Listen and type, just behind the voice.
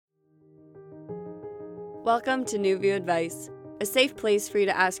Welcome to New View Advice, a safe place for you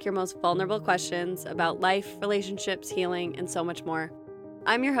to ask your most vulnerable questions about life, relationships, healing, and so much more.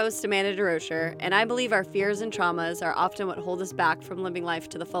 I'm your host, Amanda DeRocher, and I believe our fears and traumas are often what hold us back from living life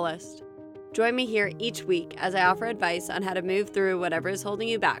to the fullest. Join me here each week as I offer advice on how to move through whatever is holding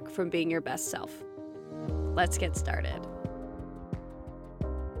you back from being your best self. Let's get started.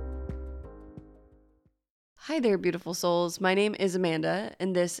 Hi there, beautiful souls. My name is Amanda,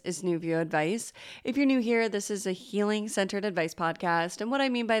 and this is New View Advice. If you're new here, this is a healing-centered advice podcast, and what I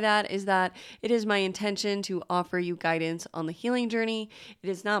mean by that is that it is my intention to offer you guidance on the healing journey. It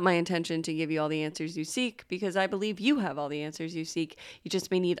is not my intention to give you all the answers you seek, because I believe you have all the answers you seek. You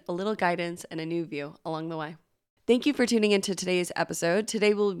just may need a little guidance and a new view along the way. Thank you for tuning into today's episode.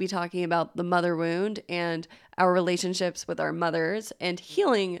 Today we'll be talking about the mother wound and our relationships with our mothers and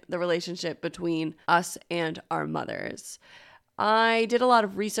healing the relationship between us and our mothers. I did a lot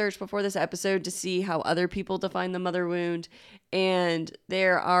of research before this episode to see how other people define the mother wound, and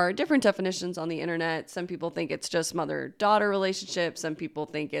there are different definitions on the internet. Some people think it's just mother-daughter relationship. Some people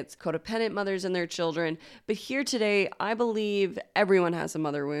think it's codependent mothers and their children. But here today, I believe everyone has a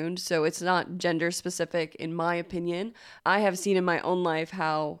mother wound, so it's not gender specific in my opinion. I have seen in my own life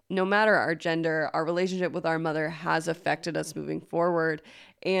how no matter our gender, our relationship with our mother has affected us moving forward.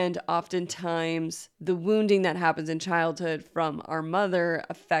 And oftentimes, the wounding that happens in childhood from our mother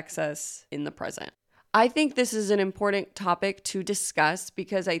affects us in the present. I think this is an important topic to discuss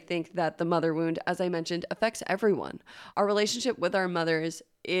because I think that the mother wound, as I mentioned, affects everyone. Our relationship with our mothers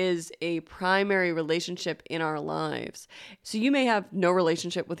is a primary relationship in our lives. So you may have no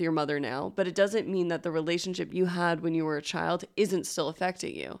relationship with your mother now, but it doesn't mean that the relationship you had when you were a child isn't still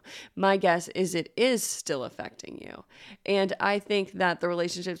affecting you. My guess is it is still affecting you. And I think that the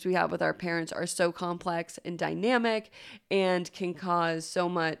relationships we have with our parents are so complex and dynamic and can cause so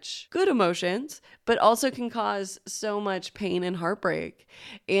much good emotions, but also can cause so much pain and heartbreak.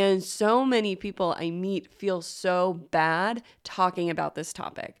 And so many people I meet feel so bad talking about this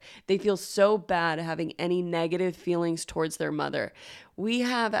topic. They feel so bad having any negative feelings towards their mother. We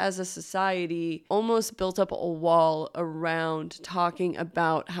have, as a society, almost built up a wall around talking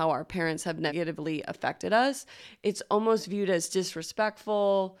about how our parents have negatively affected us. It's almost viewed as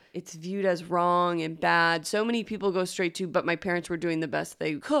disrespectful. It's viewed as wrong and bad. So many people go straight to, but my parents were doing the best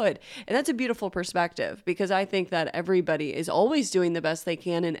they could. And that's a beautiful perspective because I think that everybody is always doing the best they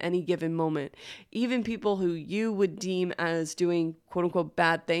can in any given moment. Even people who you would deem as doing quote unquote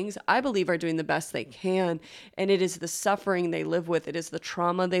bad things, I believe are doing the best they can. And it is the suffering they live with. It is the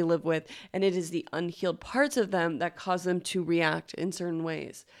trauma they live with, and it is the unhealed parts of them that cause them to react in certain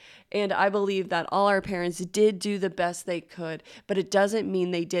ways. And I believe that all our parents did do the best they could, but it doesn't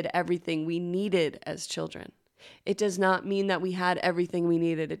mean they did everything we needed as children. It does not mean that we had everything we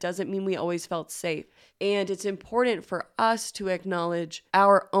needed. It doesn't mean we always felt safe. And it's important for us to acknowledge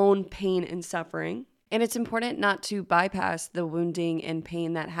our own pain and suffering. And it's important not to bypass the wounding and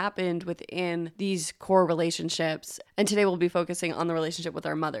pain that happened within these core relationships. And today we'll be focusing on the relationship with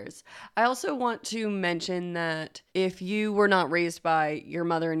our mothers. I also want to mention that if you were not raised by your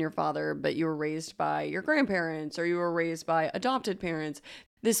mother and your father, but you were raised by your grandparents or you were raised by adopted parents,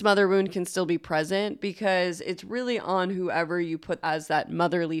 this mother wound can still be present because it's really on whoever you put as that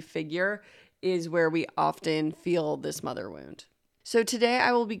motherly figure is where we often feel this mother wound. So today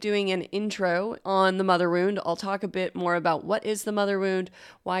I will be doing an intro on the mother wound. I'll talk a bit more about what is the mother wound,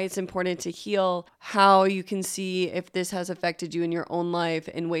 why it's important to heal, how you can see if this has affected you in your own life,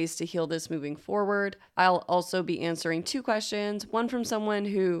 and ways to heal this moving forward. I'll also be answering 2 questions, one from someone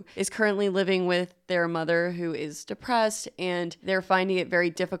who is currently living with their mother who is depressed and they're finding it very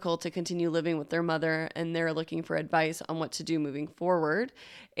difficult to continue living with their mother and they're looking for advice on what to do moving forward.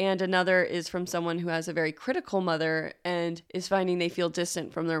 And another is from someone who has a very critical mother and is finding they feel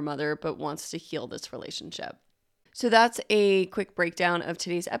distant from their mother but wants to heal this relationship. So that's a quick breakdown of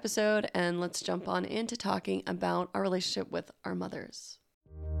today's episode, and let's jump on into talking about our relationship with our mothers.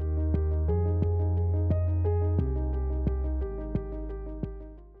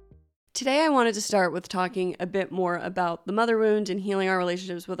 Today I wanted to start with talking a bit more about the mother wound and healing our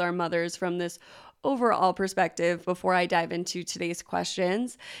relationships with our mothers from this overall perspective before I dive into today's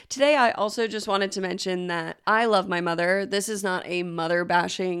questions. Today, I also just wanted to mention that I love my mother. This is not a mother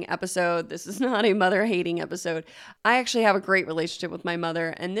bashing episode. This is not a mother hating episode. I actually have a great relationship with my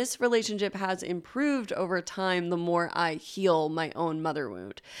mother, and this relationship has improved over time the more I heal my own mother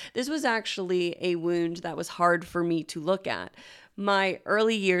wound. This was actually a wound that was hard for me to look at. My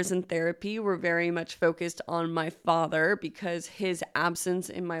early years in therapy were very much focused on my father because his absence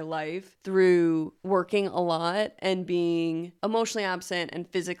in my life through working a lot and being emotionally absent and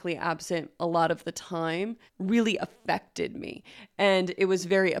physically absent a lot of the time really affected me. And it was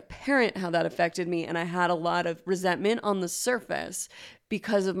very apparent how that affected me. And I had a lot of resentment on the surface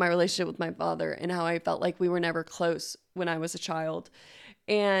because of my relationship with my father and how I felt like we were never close when I was a child.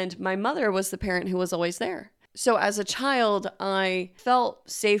 And my mother was the parent who was always there. So as a child, I felt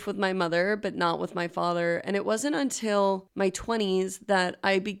safe with my mother, but not with my father. And it wasn't until my 20s that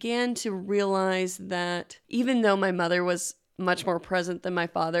I began to realize that even though my mother was much more present than my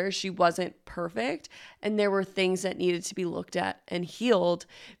father, she wasn't perfect. And there were things that needed to be looked at and healed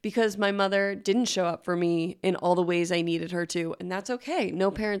because my mother didn't show up for me in all the ways I needed her to. And that's okay.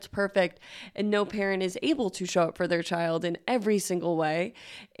 No parent's perfect, and no parent is able to show up for their child in every single way.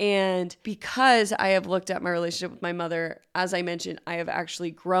 And because I have looked at my relationship with my mother, as I mentioned, I have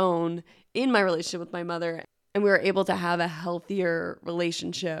actually grown in my relationship with my mother, and we were able to have a healthier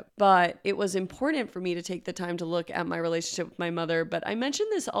relationship. But it was important for me to take the time to look at my relationship with my mother. But I mention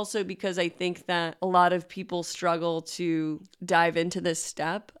this also because I think that a lot of people struggle to dive into this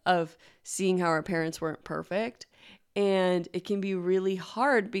step of seeing how our parents weren't perfect. And it can be really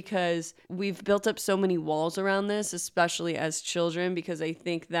hard because we've built up so many walls around this, especially as children, because I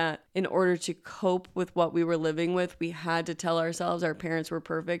think that in order to cope with what we were living with, we had to tell ourselves our parents were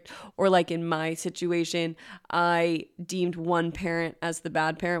perfect. Or like in my situation, I deemed one parent as the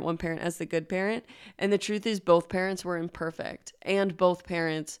bad parent, one parent as the good parent. And the truth is both parents were imperfect and both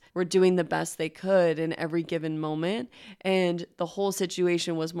parents were doing the best they could in every given moment. And the whole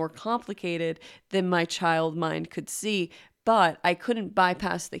situation was more complicated than my child mind could see, but I couldn't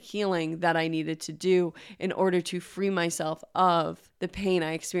bypass the healing that I needed to do in order to free myself of the pain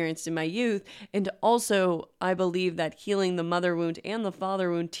I experienced in my youth. And also, I believe that healing the mother wound and the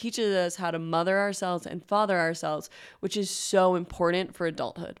father wound teaches us how to mother ourselves and father ourselves, which is so important for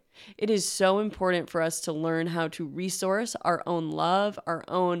adulthood. It is so important for us to learn how to resource our own love, our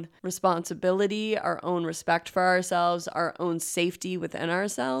own responsibility, our own respect for ourselves, our own safety within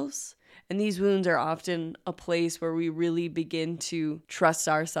ourselves. And these wounds are often a place where we really begin to trust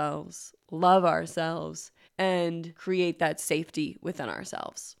ourselves, love ourselves, and create that safety within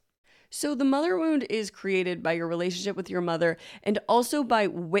ourselves. So the mother wound is created by your relationship with your mother and also by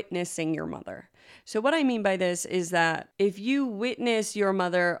witnessing your mother. So what I mean by this is that if you witness your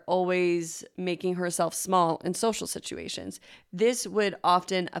mother always making herself small in social situations, this would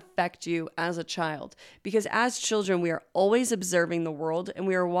often affect you as a child, because as children, we are always observing the world and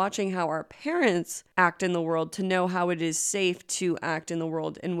we are watching how our parents act in the world to know how it is safe to act in the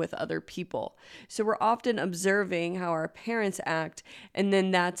world and with other people. So we're often observing how our parents act, and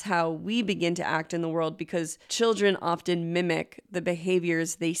then that's how we begin to act in the world, because children often mimic the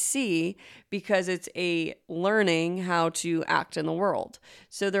behaviors they see because it's a learning how to act in the world.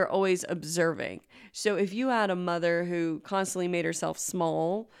 So they're always observing. So if you had a mother who constantly made herself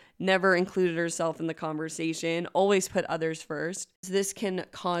small, never included herself in the conversation, always put others first, this can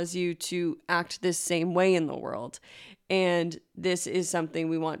cause you to act this same way in the world. And this is something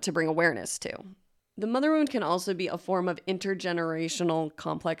we want to bring awareness to. The mother wound can also be a form of intergenerational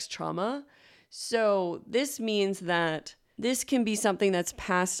complex trauma. So this means that this can be something that's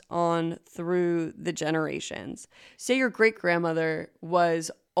passed on through the generations. Say your great-grandmother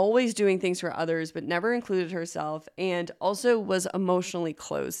was always doing things for others, but never included herself, and also was emotionally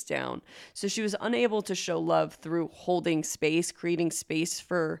closed down. So she was unable to show love through holding space, creating space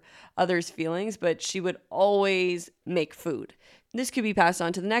for others' feelings, but she would always make food. This could be passed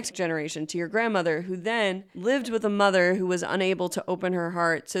on to the next generation, to your grandmother, who then lived with a mother who was unable to open her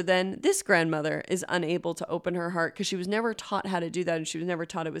heart. So then this grandmother is unable to open her heart because she was never taught how to do that, and she was never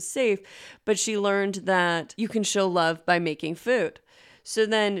taught it was safe, but she learned that you can show love by making food. So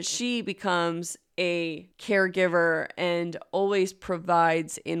then she becomes a caregiver and always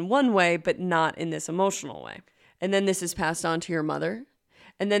provides in one way, but not in this emotional way. And then this is passed on to your mother.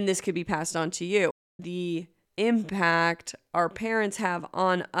 And then this could be passed on to you. The impact our parents have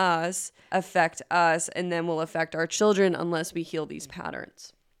on us affect us, and then will affect our children unless we heal these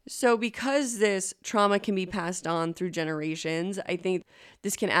patterns. So because this trauma can be passed on through generations, I think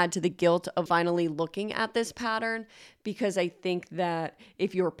this can add to the guilt of finally looking at this pattern, because I think that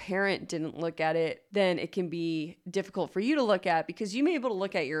if your parent didn't look at it, then it can be difficult for you to look at, because you may be able to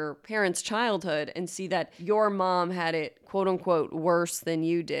look at your parents' childhood and see that your mom had it quote unquote worse than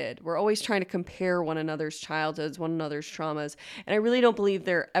you did. We're always trying to compare one another's childhoods, one another's traumas. And I really don't believe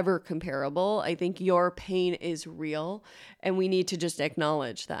they're ever comparable. I think your pain is real and we need to just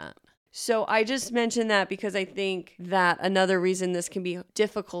acknowledge that. So I just mentioned that because I think that another reason this can be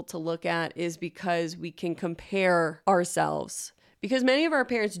difficult to look at is because we can compare ourselves. Because many of our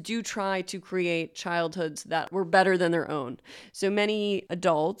parents do try to create childhoods that were better than their own. So many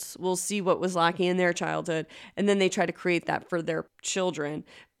adults will see what was lacking in their childhood, and then they try to create that for their children.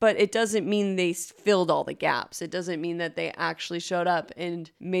 But it doesn't mean they filled all the gaps. It doesn't mean that they actually showed up and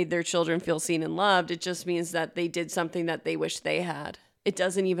made their children feel seen and loved. It just means that they did something that they wish they had. It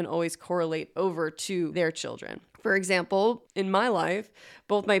doesn't even always correlate over to their children. For example, in my life,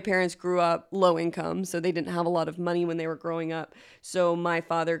 both my parents grew up low income, so they didn't have a lot of money when they were growing up. So my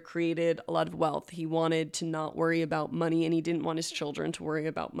father created a lot of wealth. He wanted to not worry about money, and he didn't want his children to worry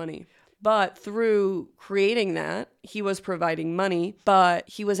about money. But through creating that, he was providing money, but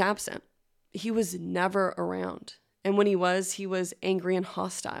he was absent. He was never around. And when he was angry and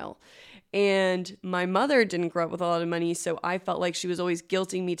hostile. And my mother didn't grow up with a lot of money, so I felt like she was always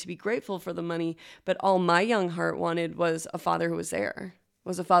guilting me to be grateful for the money. But all my young heart wanted was a father who was there,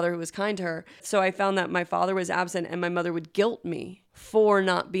 was a father who was kind to her. So I found that my father was absent and my mother would guilt me for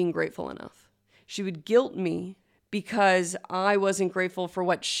not being grateful enough. She would guilt me because I wasn't grateful for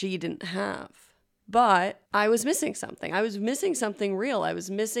what she didn't have. But I was missing something. I was missing something real. I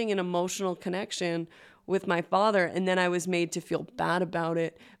was missing an emotional connection with my father, and then I was made to feel bad about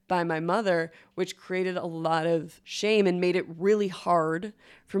it by my mother, which created a lot of shame and made it really hard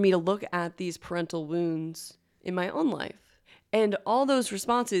for me to look at these parental wounds in my own life. And all those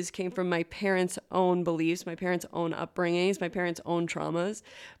responses came from my parents' own beliefs, my parents' own upbringings, my parents' own traumas,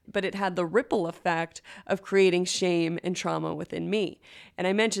 but it had the ripple effect of creating shame and trauma within me. And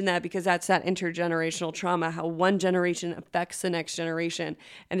I mentioned that because that's that intergenerational trauma, how one generation affects the next generation.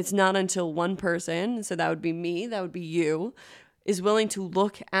 And it's not until one person, so that would be me, that would be you, is willing to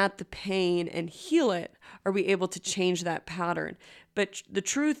look at the pain and heal it, are we able to change that pattern. But the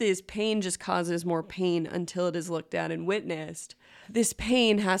truth is, pain just causes more pain until it is looked at and witnessed. This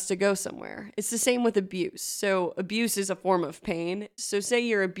pain has to go somewhere. It's the same with abuse. So abuse is a form of pain. So say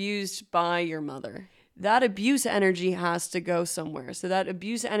you're abused by your mother. That abuse energy has to go somewhere. So that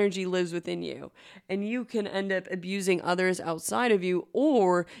abuse energy lives within you. And you can end up abusing others outside of you,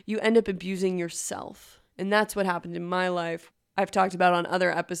 or you end up abusing yourself. And that's what happened in my life. I've talked about on other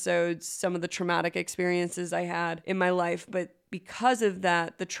episodes some of the traumatic experiences I had in my life, but because of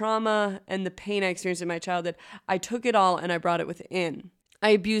that, the trauma and the pain I experienced in my childhood, I took it all and I brought it within. I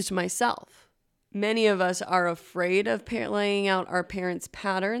abused myself. Many of us are afraid of laying out our parents'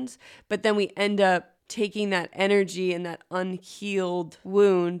 patterns, but then we end up taking that energy and that unhealed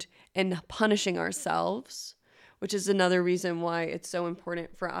wound and punishing ourselves, which is another reason why it's so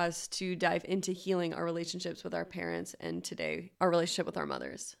important for us to dive into healing our relationships with our parents and today our relationship with our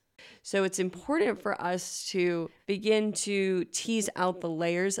mothers. So it's important for us to begin to tease out the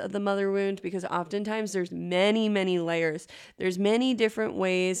layers of the mother wound, because oftentimes there's many, many layers. There's many different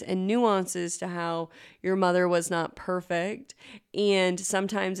ways and nuances to how your mother was not perfect. And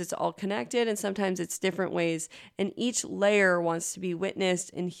sometimes it's all connected and sometimes it's different ways. And each layer wants to be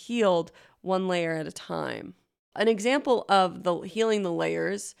witnessed and healed one layer at a time. An example of the healing the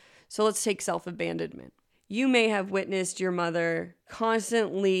layers, so let's take self-abandonment. You may have witnessed your mother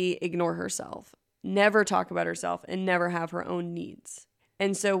constantly ignore herself, never talk about herself, and never have her own needs.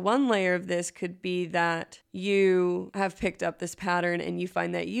 And so one layer of this could be that you have picked up this pattern and you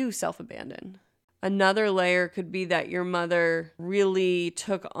find that you self-abandon. Another layer could be that your mother really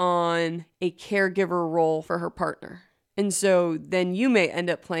took on a caregiver role for her partner. And so then you may end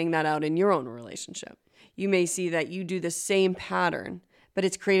up playing that out in your own relationship. You may see that you do the same pattern, but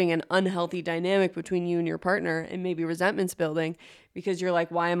it's creating an unhealthy dynamic between you and your partner, and maybe resentment's building because you're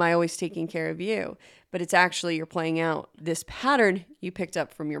like, why am I always taking care of you? But it's actually you're playing out this pattern you picked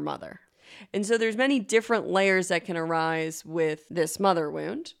up from your mother. And so there's many different layers that can arise with this mother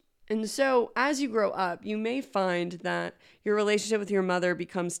wound. And so as you grow up, you may find that your relationship with your mother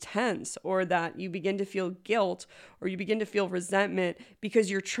becomes tense, or that you begin to feel guilt, or you begin to feel resentment because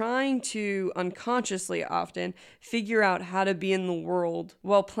you're trying to unconsciously often figure out how to be in the world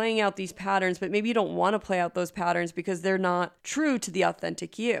while playing out these patterns, but maybe you don't want to play out those patterns because they're not true to the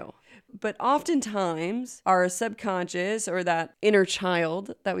authentic you. But oftentimes our subconscious, or that inner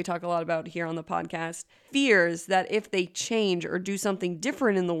child that we talk a lot about here on the podcast, fears that if they change or do something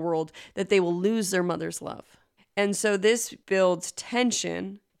different in the world, that they will lose their mother's love. And so this builds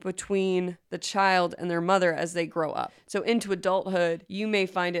tension between the child and their mother as they grow up. So into adulthood, you may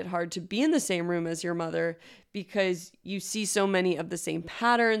find it hard to be in the same room as your mother because you see so many of the same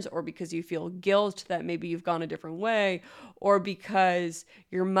patterns, or because you feel guilt that maybe you've gone a different way, or because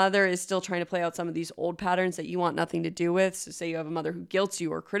your mother is still trying to play out some of these old patterns that you want nothing to do with. So say you have a mother who guilts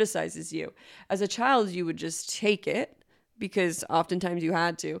you or criticizes you. As a child, you would just take it because oftentimes you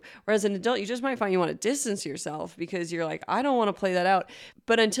had to. Whereas an adult, you just might find you want to distance yourself because you're like, I don't want to play that out.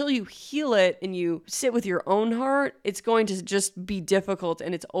 But until you heal it and you sit with your own heart, it's going to just be difficult,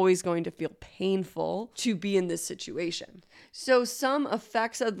 and it's always going to feel painful to be in this situation. So some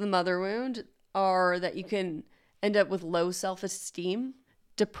effects of the mother wound are that you can end up with low self-esteem,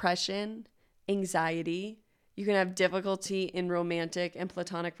 depression, anxiety. You can have difficulty in romantic and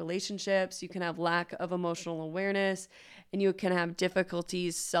platonic relationships. You can have lack of emotional awareness, and you can have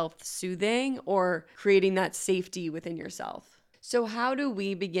difficulties self-soothing or creating that safety within yourself. So how do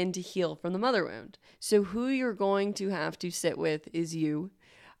we begin to heal from the mother wound? So who you're going to have to sit with is you.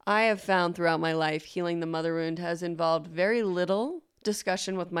 I have found throughout my life, healing the mother wound has involved very little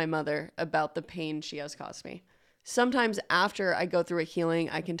discussion with my mother about the pain she has caused me. Sometimes after I go through a healing,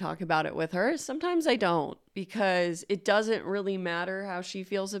 I can talk about it with her. Sometimes I don't, because it doesn't really matter how she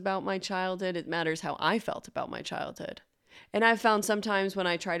feels about my childhood. It matters how I felt about my childhood. And I've found sometimes when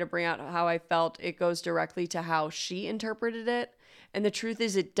I try to bring out how I felt, it goes directly to how she interpreted it. And the truth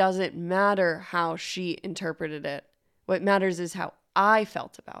is, it doesn't matter how she interpreted it. What matters is how I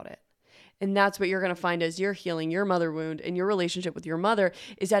felt about it. And that's what you're going to find as you're healing your mother wound and your relationship with your mother,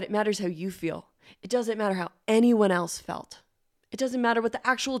 is that it matters how you feel. It doesn't matter how anyone else felt. It doesn't matter what the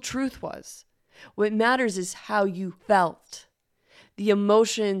actual truth was. What matters is how you felt. The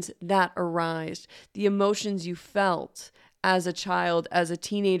emotions that arise, the emotions you felt as a child, as a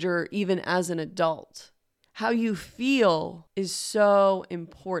teenager, even as an adult. How you feel is so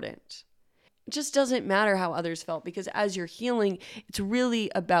important. It just doesn't matter how others felt, because as you're healing, it's really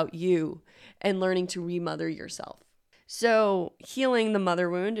about you and learning to remother yourself. So healing the mother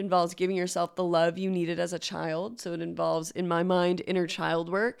wound involves giving yourself the love you needed as a child. So it involves, in my mind, inner child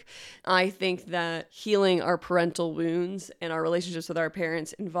work. I think that healing our parental wounds and our relationships with our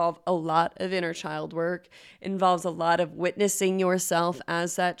parents involve a lot of inner child work. It involves a lot of witnessing yourself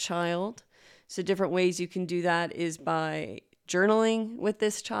as that child. So different ways you can do that is by journaling with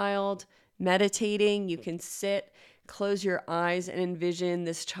this child, meditating. You can sit, close your eyes, and envision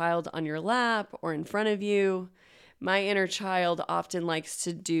this child on your lap or in front of you. My inner child often likes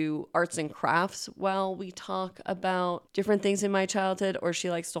to do arts and crafts while we talk about different things in my childhood, or she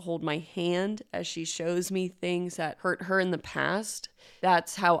likes to hold my hand as she shows me things that hurt her in the past.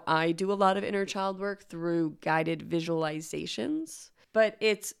 That's how I do a lot of inner child work, through guided visualizations. But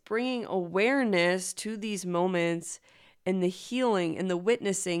it's bringing awareness to these moments and the healing and the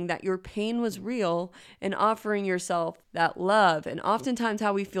witnessing that your pain was real, and offering yourself that love. And oftentimes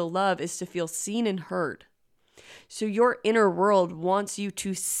how we feel love is to feel seen and heard. So your inner world wants you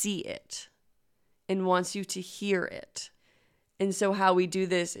to see it and wants you to hear it. And so how we do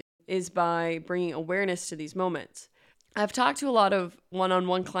this is by bringing awareness to these moments. I've talked to a lot of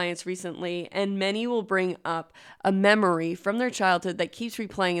one-on-one clients recently, and many will bring up a memory from their childhood that keeps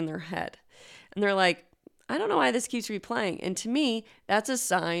replaying in their head. And they're like, I don't know why this keeps replaying. And to me, that's a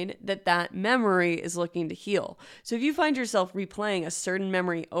sign that that memory is looking to heal. So if you find yourself replaying a certain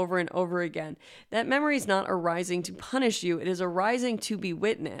memory over and over again, that memory is not arising to punish you. It is arising to be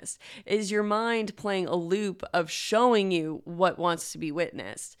witnessed. It is your mind playing a loop of showing you what wants to be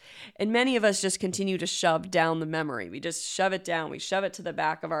witnessed. And many of us just continue to shove down the memory. We just shove it down. We shove it to the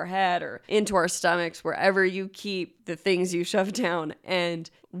back of our head or into our stomachs, wherever you keep the things you shove down. And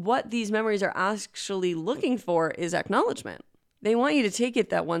what these memories are actually looking for is acknowledgement. They want you to take it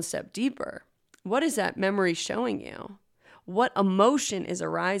that one step deeper. What is that memory showing you? What emotion is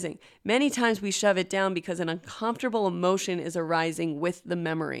arising? Many times we shove it down because an uncomfortable emotion is arising with the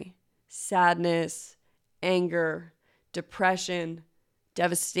memory. Sadness, anger, depression,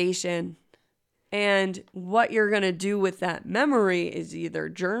 devastation. And what you're going to do with that memory is either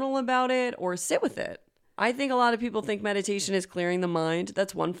journal about it or sit with it. I think a lot of people think meditation is clearing the mind.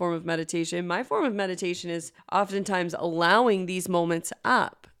 That's one form of meditation. My form of meditation is oftentimes allowing these moments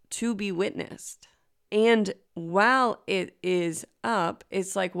up to be witnessed. And while it is up,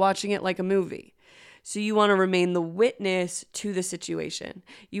 it's like watching it like a movie. So you want to remain the witness to the situation.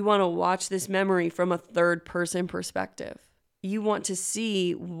 You want to watch this memory from a third person perspective. You want to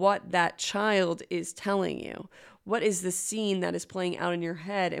see what that child is telling you. What is the scene that is playing out in your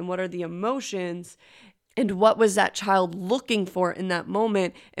head, and what are the emotions, and what was that child looking for in that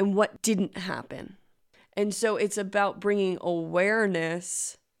moment, and what didn't happen? And so it's about bringing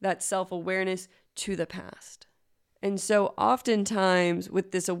awareness, that self-awareness, to the past. And so oftentimes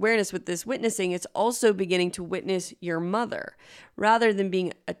with this awareness, with this witnessing, it's also beginning to witness your mother. Rather than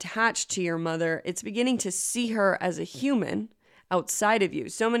being attached to your mother, it's beginning to see her as a human outside of you.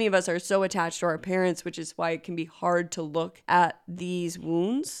 So many of us are so attached to our parents, which is why it can be hard to look at these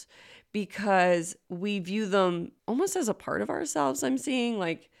wounds, because we view them almost as a part of ourselves, I'm seeing,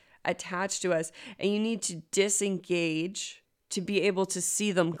 like attached to us. And you need to disengage to be able to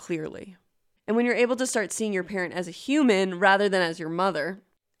see them clearly. And when you're able to start seeing your parent as a human rather than as your mother,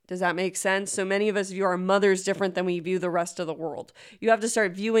 does that make sense? So many of us view our mothers different than we view the rest of the world. You have to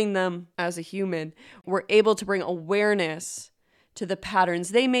start viewing them as a human. We're able to bring awareness to the patterns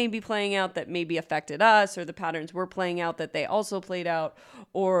they may be playing out that maybe affected us, or the patterns we're playing out that they also played out,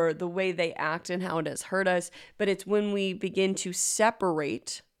 or the way they act and how it has hurt us. But it's when we begin to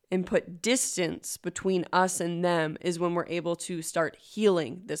separate and put distance between us and them is when we're able to start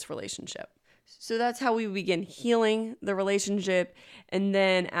healing this relationship. So that's how we begin healing the relationship. And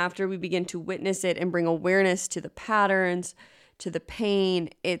then after we begin to witness it and bring awareness to the patterns, to the pain,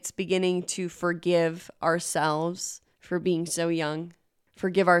 it's beginning to forgive ourselves for being so young,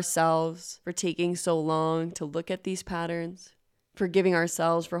 forgive ourselves for taking so long to look at these patterns, forgiving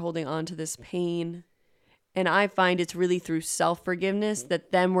ourselves for holding on to this pain. And I find it's really through self-forgiveness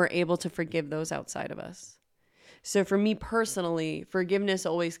that then we're able to forgive those outside of us. So for me personally, forgiveness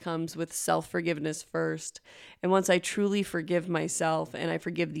always comes with self-forgiveness first. And once I truly forgive myself and I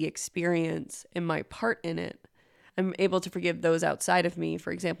forgive the experience and my part in it, I'm able to forgive those outside of me,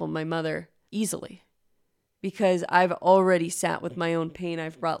 for example, my mother, easily. Because I've already sat with my own pain.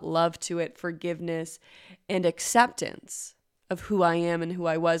 I've brought love to it, forgiveness, and acceptance of who I am and who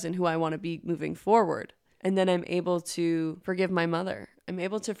I was and who I want to be moving forward. And then I'm able to forgive my mother. I'm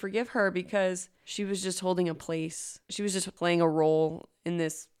able to forgive her because she was just holding a place. She was just playing a role in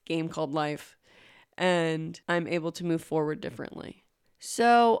this game called life. And I'm able to move forward differently.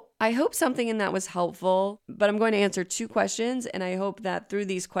 So I hope something in that was helpful, but I'm going to answer 2 questions. And I hope that through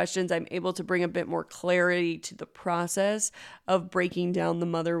these questions, I'm able to bring a bit more clarity to the process of breaking down the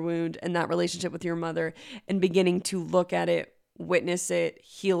mother wound and that relationship with your mother and beginning to look at it, witness it,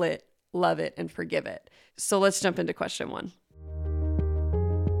 heal it, love it, and forgive it. So let's jump into question 1.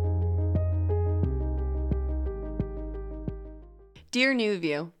 Dear New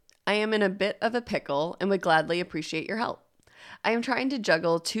View, I am in a bit of a pickle and would gladly appreciate your help. I am trying to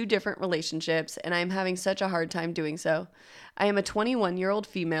juggle 2 different relationships and I am having such a hard time doing so. I am a 21-year-old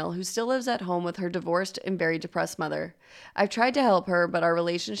female who still lives at home with her divorced and very depressed mother. I've tried to help her, but our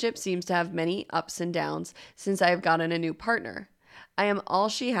relationship seems to have many ups and downs since I have gotten a new partner. I am all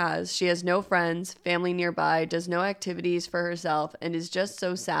she has. She has no friends, family nearby, does no activities for herself, and is just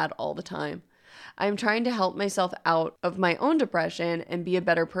so sad all the time. I am trying to help myself out of my own depression and be a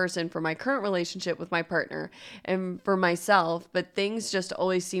better person for my current relationship with my partner and for myself, but things just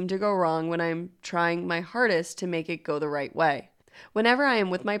always seem to go wrong when I'm trying my hardest to make it go the right way. Whenever I am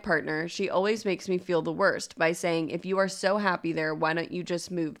with my partner, she always makes me feel the worst by saying, if you are so happy there, why don't you just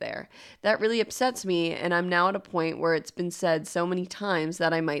move there? That really upsets me, and I'm now at a point where it's been said so many times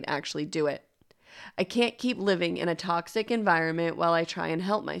that I might actually do it. I can't keep living in a toxic environment while I try and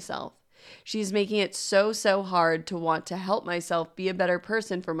help myself. She's making it so hard to want to help myself be a better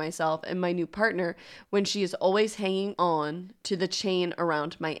person for myself and my new partner when she is always hanging on to the chain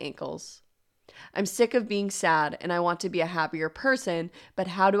around my ankles. I'm sick of being sad and I want to be a happier person, but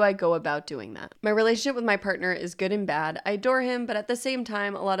how do I go about doing that? My relationship with my partner is good and bad. I adore him, but at the same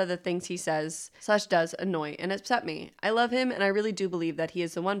time, a lot of the things he says/does annoy and upset me. I love him and I really do believe that he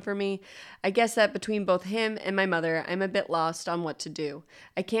is the one for me. I guess that between both him and my mother, I'm a bit lost on what to do.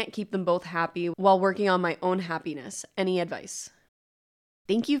 I can't keep them both happy while working on my own happiness. Any advice?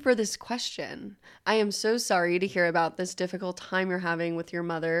 Thank you for this question. I am so sorry to hear about this difficult time you're having with your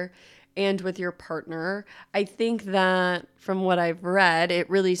mother and with your partner. I think that from what I've read, it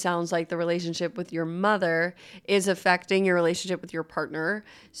really sounds like the relationship with your mother is affecting your relationship with your partner.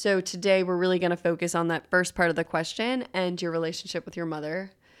 So today we're really going to focus on that first part of the question and your relationship with your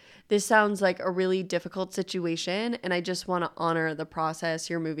mother. This sounds like a really difficult situation, and I just want to honor the process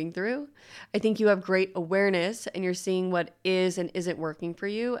you're moving through. I think you have great awareness, and you're seeing what is and isn't working for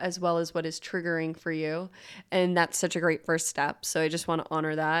you, as well as what is triggering for you, and that's such a great first step. So I just want to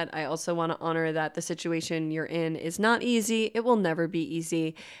honor that. I also want to honor that the situation you're in is not easy. It will never be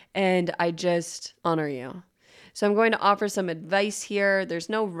easy, and I just honor you. So I'm going to offer some advice here. There's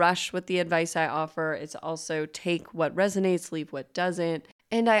no rush with the advice I offer. It's also take what resonates, leave what doesn't.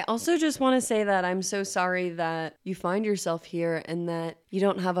 And I also just want to say that I'm so sorry that you find yourself here and that you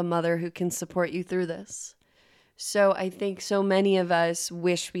don't have a mother who can support you through this. So I think so many of us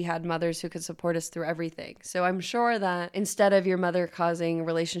wish we had mothers who could support us through everything. So I'm sure that instead of your mother causing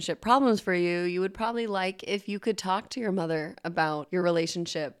relationship problems for you, you would probably like if you could talk to your mother about your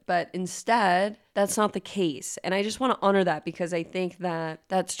relationship. But instead, that's not the case. And I just want to honor that because I think that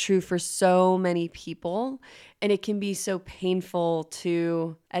that's true for so many people. And it can be so painful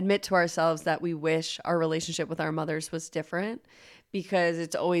to admit to ourselves that we wish our relationship with our mothers was different, because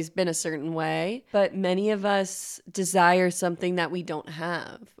it's always been a certain way. But many of us desire something that we don't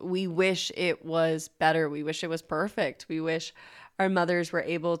have. We wish it was better. We wish it was perfect. We wish our mothers were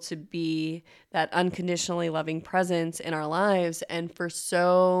able to be that unconditionally loving presence in our lives. And for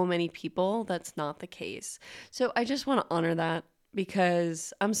so many people, that's not the case. So I just want to honor that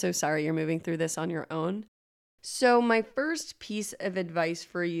because I'm so sorry you're moving through this on your own. So my first piece of advice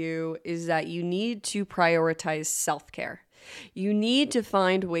for you is that you need to prioritize self-care. You need to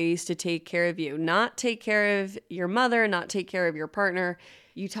find ways to take care of you, not take care of your mother, not take care of your partner.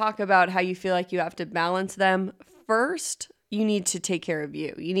 You talk about how you feel like you have to balance them. First, you need to take care of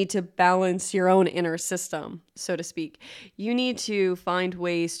you. You need to balance your own inner system, so to speak. You need to find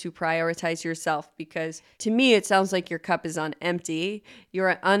ways to prioritize yourself because to me, it sounds like your cup is on empty.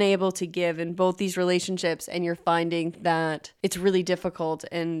 You're unable to give in both these relationships and you're finding that it's really difficult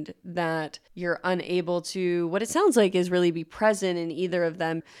and that you're unable to, what it sounds like is really be present in either of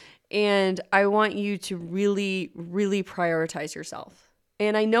them. And I want you to really, really prioritize yourself.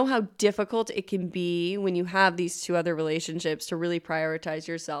 And I know how difficult it can be when you have these two other relationships to really prioritize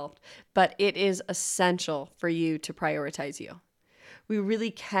yourself, but it is essential for you to prioritize you. We really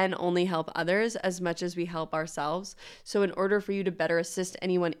can only help others as much as we help ourselves. So in order for you to better assist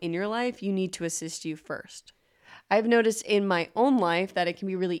anyone in your life, you need to assist you first. I've noticed in my own life that it can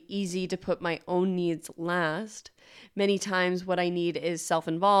be really easy to put my own needs last. Many times what I need is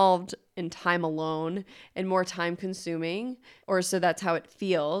self-involved and time alone and more time consuming, or so that's how it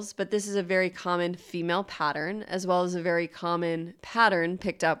feels. But this is a very common female pattern, as well as a very common pattern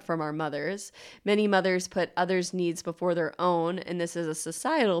picked up from our mothers. Many mothers put others' needs before their own, and this is a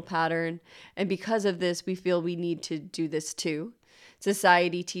societal pattern. And because of this, we feel we need to do this too.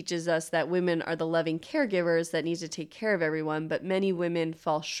 Society teaches us that women are the loving caregivers that need to take care of everyone, but many women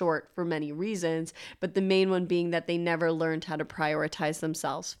fall short for many reasons, but the main one being that they never learned how to prioritize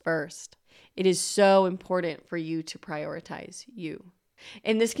themselves first. It is so important for you to prioritize you.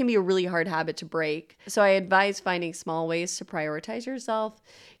 And this can be a really hard habit to break. So I advise finding small ways to prioritize yourself,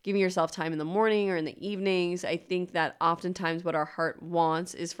 giving yourself time in the morning or in the evenings. I think that oftentimes what our heart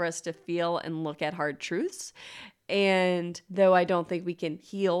wants is for us to feel and look at hard truths. And though I don't think we can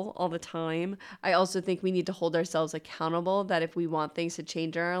heal all the time, I also think we need to hold ourselves accountable that if we want things to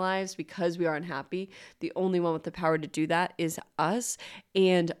change in our lives because we are unhappy, the only one with the power to do that is us.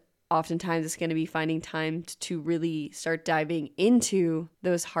 And oftentimes it's going to be finding time to really start diving into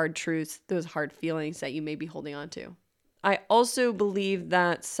those hard truths, those hard feelings that you may be holding on to. I also believe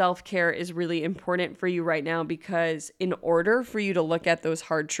that self-care is really important for you right now because in order for you to look at those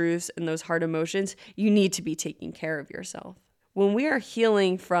hard truths and those hard emotions, you need to be taking care of yourself. When we are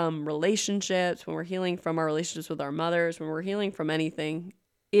healing from relationships, when we're healing from our relationships with our mothers, when we're healing from anything,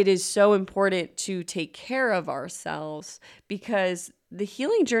 it is so important to take care of ourselves because the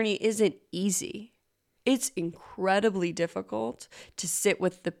healing journey isn't easy. It's incredibly difficult to sit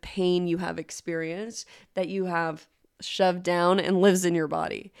with the pain you have experienced, that you have shoved down and lives in your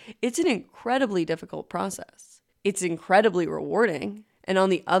body. It's an incredibly difficult process. It's incredibly rewarding. And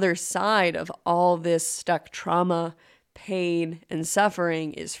on the other side of all this stuck trauma, pain, and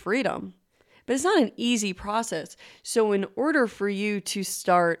suffering is freedom. But it's not an easy process. So in order for you to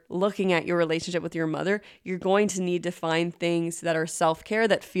start looking at your relationship with your mother, you're going to need to find things that are self-care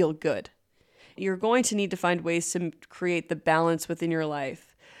that feel good. You're going to need to find ways to create the balance within your life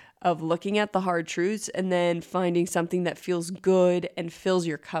of looking at the hard truths and then finding something that feels good and fills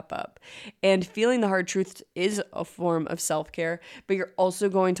your cup up. And feeling the hard truths is a form of self-care, but you're also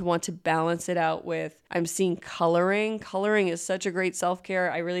going to want to balance it out with, I'm seeing coloring. Coloring is such a great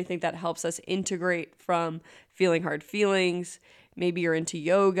self-care. I really think that helps us integrate from feeling hard feelings. Maybe you're into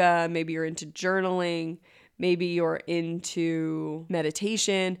yoga, maybe you're into journaling, maybe you're into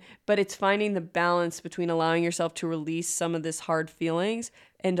meditation, but it's finding the balance between allowing yourself to release some of this hard feelings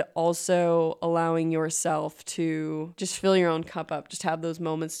and also allowing yourself to just fill your own cup up, just have those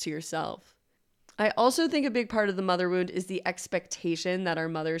moments to yourself. I also think a big part of the mother wound is the expectation that our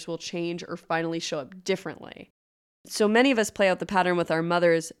mothers will change or finally show up differently. So many of us play out the pattern with our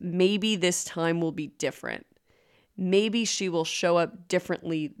mothers. Maybe this time will be different. Maybe she will show up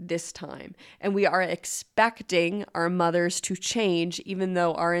differently this time. And we are expecting our mothers to change, even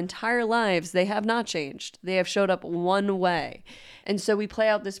though our entire lives they have not changed. They have showed up one way. And so we play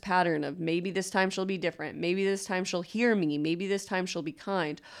out this pattern of maybe this time she'll be different. Maybe this time she'll hear me. Maybe this time she'll be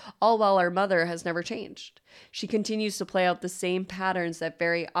kind. All while our mother has never changed. She continues to play out the same patterns that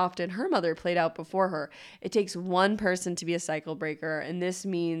very often her mother played out before her. It takes one person to be a cycle breaker, and this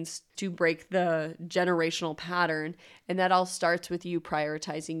means to break the generational pattern. And that all starts with you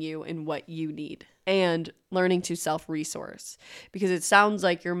prioritizing you and what you need and learning to self-resource, because it sounds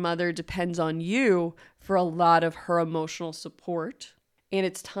like your mother depends on you for a lot of her emotional support. And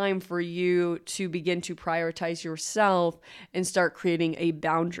it's time for you to begin to prioritize yourself and start creating a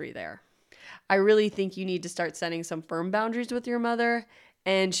boundary there. I really think you need to start setting some firm boundaries with your mother,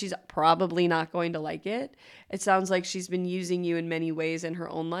 and she's probably not going to like it. It sounds like she's been using you in many ways in her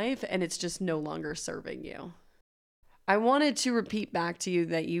own life, and it's just no longer serving you. I wanted to repeat back to you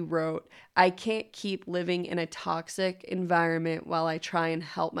that you wrote, I can't keep living in a toxic environment while I try and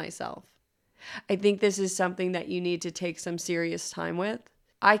help myself. I think this is something that you need to take some serious time with.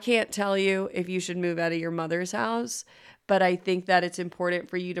 I can't tell you if you should move out of your mother's house, but I think that it's important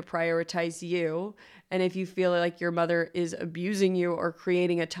for you to prioritize you. And if you feel like your mother is abusing you or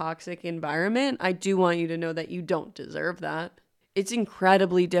creating a toxic environment, I do want you to know that you don't deserve that. It's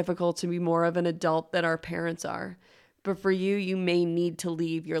incredibly difficult to be more of an adult than our parents are. But for you, you may need to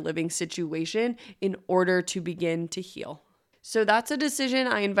leave your living situation in order to begin to heal. So that's a decision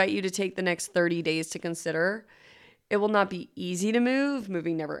I invite you to take the next 30 days to consider. It will not be easy to move.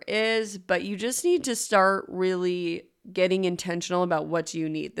 Moving never is, but you just need to start really getting intentional about what do you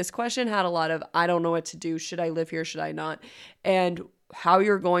need. This question had a lot of, I don't know what to do. Should I live here? Should I not? And how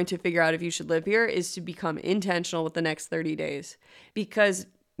you're going to figure out if you should live here is to become intentional with the next 30 days, because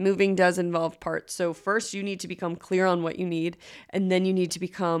moving does involve parts. So first you need to become clear on what you need, and then you need to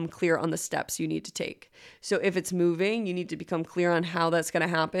become clear on the steps you need to take. So if it's moving, you need to become clear on how that's going to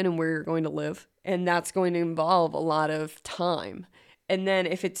happen and where you're going to live. And that's going to involve a lot of time. And then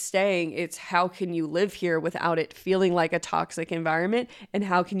if it's staying, it's how can you live here without it feeling like a toxic environment? And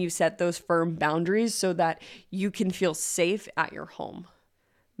how can you set those firm boundaries so that you can feel safe at your home?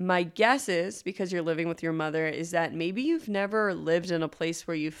 My guess is, because you're living with your mother, is that maybe you've never lived in a place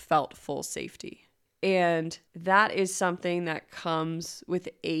where you felt full safety. And that is something that comes with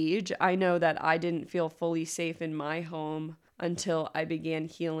age. I know that I didn't feel fully safe in my home until I began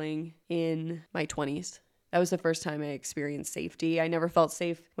healing in my 20s. That was the first time I experienced safety. I never felt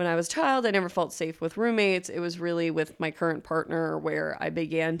safe when I was a child. I never felt safe with roommates. It was really with my current partner where I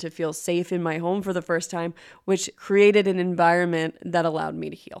began to feel safe in my home for the first time, which created an environment that allowed me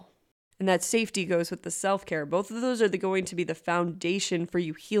to heal. And that safety goes with the self-care. Both of those are going to be the foundation for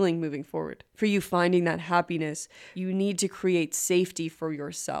you healing moving forward. For you finding that happiness, you need to create safety for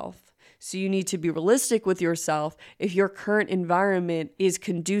yourself. So you need to be realistic with yourself if your current environment is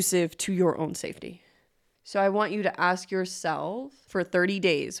conducive to your own safety. So I want you to ask yourself for 30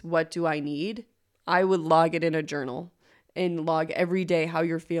 days, what do I need? I would log it in a journal and log every day how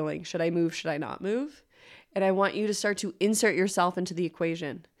you're feeling. Should I move? Should I not move? And I want you to start to insert yourself into the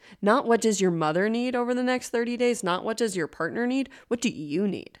equation. Not what does your mother need over the next 30 days? Not what does your partner need? What do you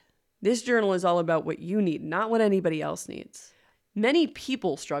need? This journal is all about what you need, not what anybody else needs. Many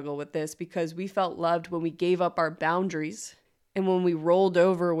people struggle with this because we felt loved when we gave up our boundaries and when we rolled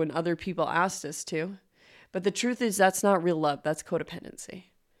over when other people asked us to. But the truth is that's not real love, that's codependency.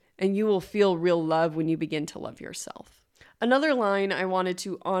 And you will feel real love when you begin to love yourself. Another line I wanted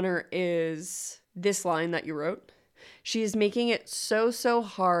to honor is this line that you wrote. She is making it so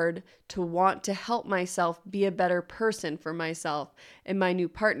hard to want to help myself be a better person for myself and my new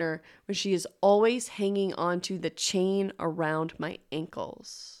partner when she is always hanging on to the chain around my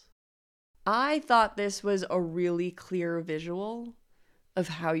ankles. I thought this was a really clear visual of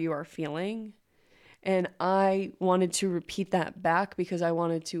how you are feeling. And I wanted to repeat that back because I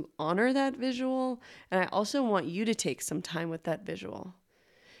wanted to honor that visual. And I also want you to take some time with that visual.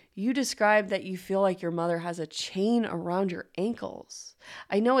 You described that you feel like your mother has a chain around your ankles.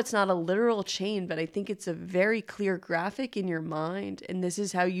 I know it's not a literal chain, but I think it's a very clear graphic in your mind. And this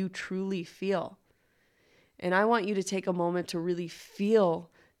is how you truly feel. And I want you to take a moment to really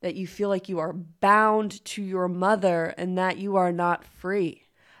feel that you feel like you are bound to your mother and that you are not free.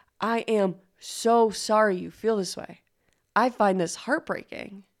 I am so sorry you feel this way. I find this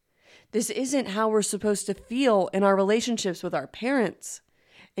heartbreaking. This isn't how we're supposed to feel in our relationships with our parents.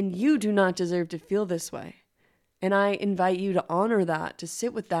 And you do not deserve to feel this way. And I invite you to honor that, to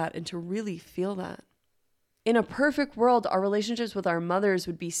sit with that, and to really feel that. In a perfect world, our relationships with our mothers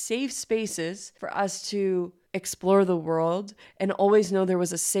would be safe spaces for us to explore the world and always know there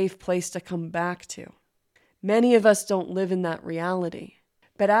was a safe place to come back to. Many of us don't live in that reality.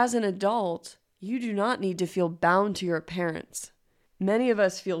 But as an adult, you do not need to feel bound to your parents. Many of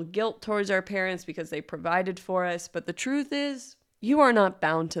us feel guilt towards our parents because they provided for us, but the truth is, you are not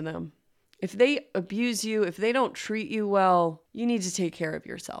bound to them. If they abuse you, if they don't treat you well, you need to take care of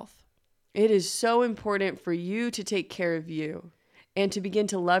yourself. It is so important for you to take care of you and to begin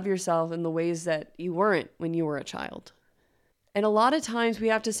to love yourself in the ways that you weren't when you were a child. And a lot of times we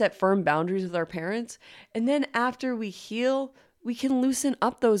have to set firm boundaries with our parents, and then after we heal, we can loosen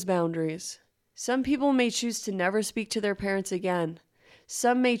up those boundaries. Some people may choose to never speak to their parents again.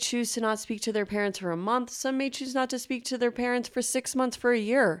 Some may choose to not speak to their parents for a month. Some may choose not to speak to their parents for 6 months, for a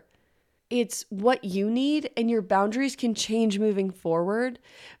year. It's what you need, and your boundaries can change moving forward,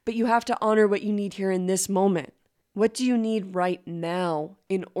 but you have to honor what you need here in this moment. What do you need right now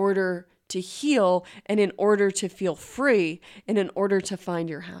in order to heal and in order to feel free and in order to find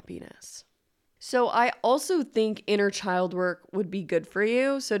your happiness? So I also think inner child work would be good for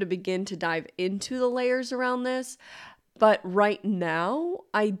you. So to begin to dive into the layers around this. But right now,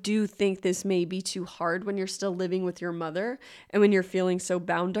 I do think this may be too hard when you're still living with your mother and when you're feeling so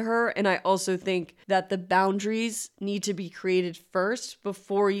bound to her. And I also think that the boundaries need to be created first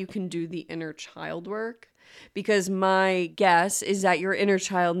before you can do the inner child work. Because my guess is that your inner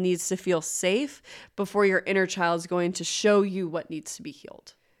child needs to feel safe before your inner child is going to show you what needs to be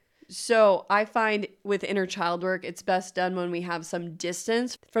healed. So I find with inner child work, it's best done when we have some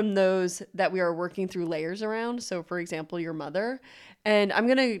distance from those that we are working through layers around. So for example, your mother. And I'm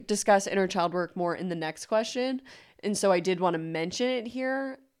going to discuss inner child work more in the next question. And so I did want to mention it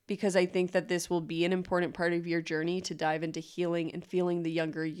here because I think that this will be an important part of your journey to dive into healing and feeling the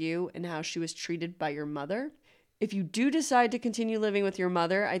younger you and how she was treated by your mother. If you do decide to continue living with your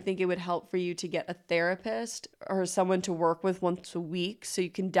mother, I think it would help for you to get a therapist or someone to work with once a week so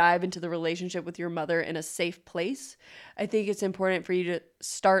you can dive into the relationship with your mother in a safe place. I think it's important for you to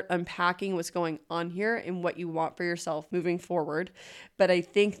start unpacking what's going on here and what you want for yourself moving forward. But I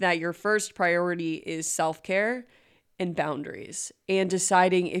think that your first priority is self-care and boundaries and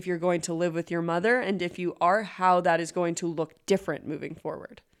deciding if you're going to live with your mother, and if you are, how that is going to look different moving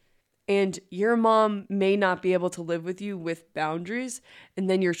forward. And your mom may not be able to live with you with boundaries, and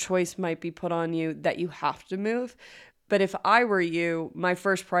then your choice might be put on you that you have to move. But if I were you, my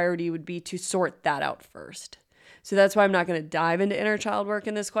first priority would be to sort that out first. So that's why I'm not going to dive into inner child work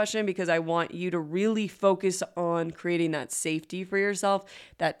in this question, because I want you to really focus on creating that safety for yourself,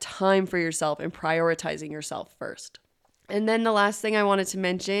 that time for yourself, and prioritizing yourself first. And then the last thing I wanted to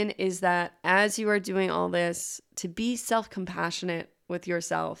mention is that as you are doing all this, to be self-compassionate with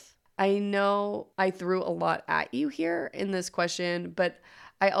yourself. I know I threw a lot at you here in this question, but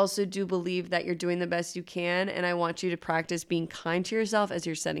I also do believe that you're doing the best you can, and I want you to practice being kind to yourself as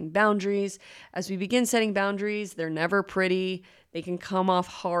you're setting boundaries. As we begin setting boundaries, they're never pretty. They can come off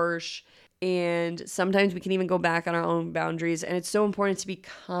harsh, and sometimes we can even go back on our own boundaries, and it's so important to be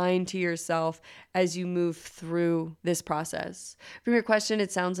kind to yourself as you move through this process. From your question,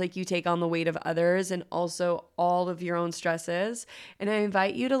 it sounds like you take on the weight of others and also all of your own stresses, and I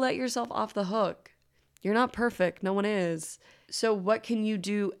invite you to let yourself off the hook. You're not perfect. No one is. So what can you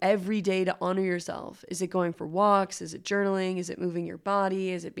do every day to honor yourself? Is it going for walks? Is it journaling? Is it moving your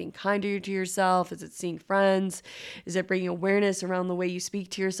body? Is it being kinder to yourself? Is it seeing friends? Is it bringing awareness around the way you speak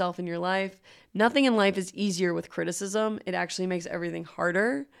to yourself in your life? Nothing in life is easier with criticism. It actually makes everything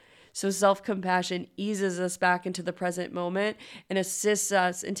harder. So self-compassion eases us back into the present moment and assists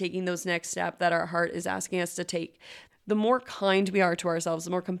us in taking those next steps that our heart is asking us to take. The more kind we are to ourselves,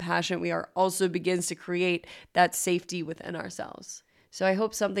 the more compassionate we are, also begins to create that safety within ourselves. So I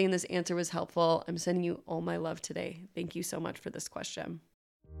hope something in this answer was helpful. I'm sending you all my love today. Thank you so much for this question.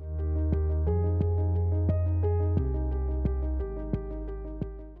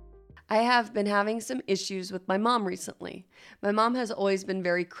 I have been having some issues with my mom recently. My mom has always been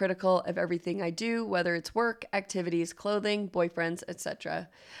very critical of everything I do, whether it's work, activities, clothing, boyfriends, etc.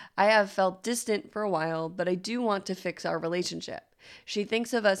 I have felt distant for a while, but I do want to fix our relationship. She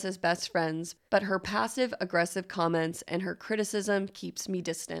thinks of us as best friends, but her passive-aggressive comments and her criticism keeps me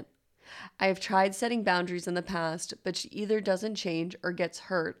distant. I have tried setting boundaries in the past, but she either doesn't change or gets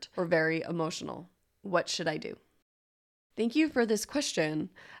hurt or very emotional. What should I do? Thank you for this question.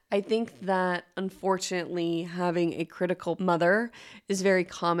 I think that unfortunately having a critical mother is very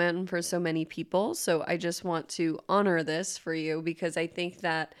common for so many people. So I just want to honor this for you because I think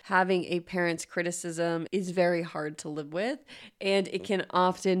that having a parent's criticism is very hard to live with, and it can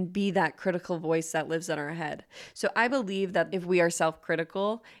often be that critical voice that lives in our head. So I believe that if we are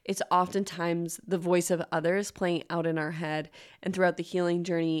self-critical, it's oftentimes the voice of others playing out in our head. And throughout the healing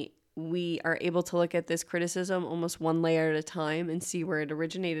journey, we are able to look at this criticism almost one layer at a time and see where it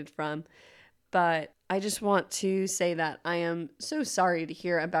originated from. But I just want to say that I am so sorry to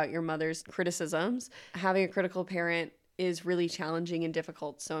hear about your mother's criticisms. Having a critical parent is really challenging and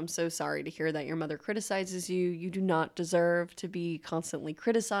difficult. So I'm so sorry to hear that your mother criticizes you. You do not deserve to be constantly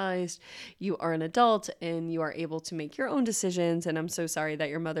criticized. You are an adult and you are able to make your own decisions. And I'm so sorry that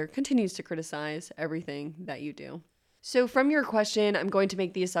your mother continues to criticize everything that you do. So from your question, I'm going to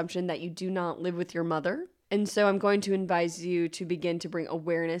make the assumption that you do not live with your mother. And so I'm going to advise you to begin to bring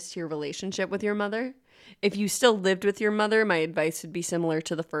awareness to your relationship with your mother. If you still lived with your mother, my advice would be similar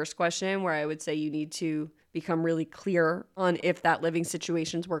to the first question, where I would say you need to become really clear on if that living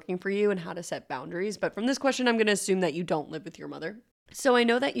situation is working for you and how to set boundaries. But from this question, I'm going to assume that you don't live with your mother. So I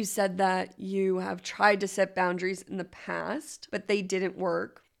know that you said that you have tried to set boundaries in the past, but they didn't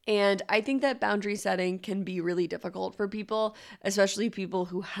work. And I think that boundary setting can be really difficult for people, especially people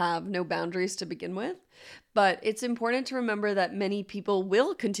who have no boundaries to begin with. But it's important to remember that many people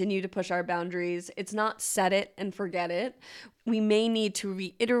will continue to push our boundaries. It's not set it and forget it. We may need to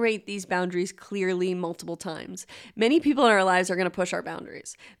reiterate these boundaries clearly multiple times. Many people in our lives are going to push our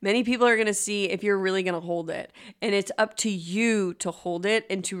boundaries. Many people are going to see if you're really going to hold it. And it's up to you to hold it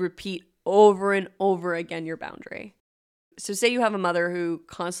and to repeat over and over again your boundary. So say you have a mother who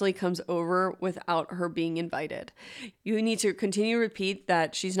constantly comes over without her being invited. You need to continue to repeat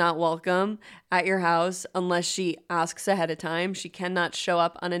that she's not welcome at your house unless she asks ahead of time. She cannot show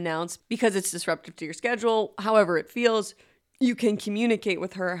up unannounced because it's disruptive to your schedule. However it feels, you can communicate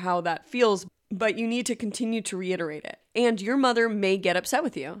with her how that feels, but you need to continue to reiterate it. And your mother may get upset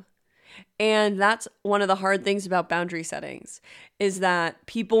with you. And that's one of the hard things about boundary settings is that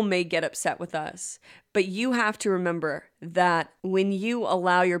people may get upset with us. But you have to remember that when you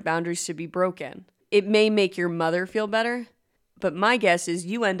allow your boundaries to be broken, it may make your mother feel better. But my guess is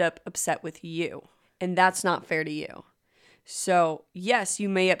you end up upset with you. And that's not fair to you. So yes, you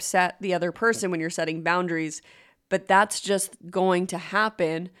may upset the other person when you're setting boundaries, but that's just going to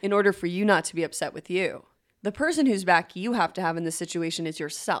happen in order for you not to be upset with you. The person whose back you have to have in this situation is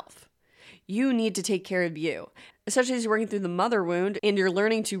yourself. You need to take care of you. Especially as you're working through the mother wound and you're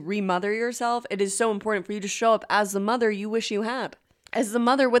learning to remother yourself, it is so important for you to show up as the mother you wish you had. As the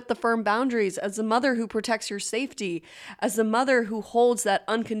mother with the firm boundaries, as the mother who protects your safety, as the mother who holds that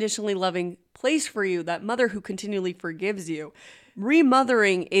unconditionally loving place for you, that mother who continually forgives you.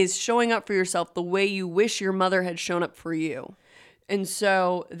 Remothering is showing up for yourself the way you wish your mother had shown up for you. And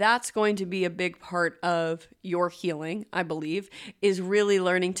so that's going to be a big part of your healing, I believe, is really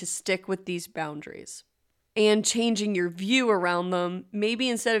learning to stick with these boundaries and changing your view around them. Maybe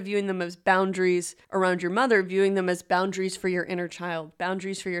instead of viewing them as boundaries around your mother, viewing them as boundaries for your inner child,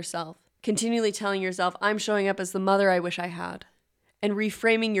 boundaries for yourself. Continually telling yourself, I'm showing up as the mother I wish I had. And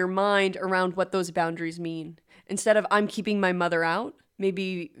reframing your mind around what those boundaries mean. Instead of I'm keeping my mother out,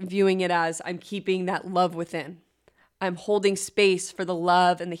 maybe viewing it as I'm keeping that love within. I'm holding space for the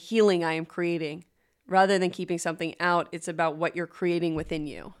love and the healing I am creating. Rather than keeping something out, it's about what you're creating within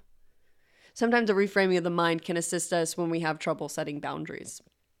you. Sometimes a reframing of the mind can assist us when we have trouble setting boundaries.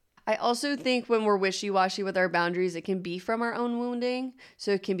 I also think when we're wishy-washy with our boundaries, it can be from our own wounding.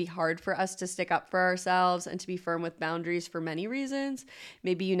 So it can be hard for us to stick up for ourselves and to be firm with boundaries for many reasons.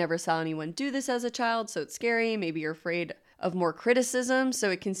 Maybe you never saw anyone do this as a child, so it's scary. Maybe you're afraid of more criticism, so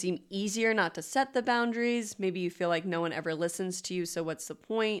it can seem easier not to set the boundaries. Maybe you feel like no one ever listens to you, so what's the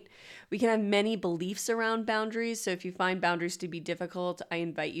point? We can have many beliefs around boundaries, so if you find boundaries to be difficult, I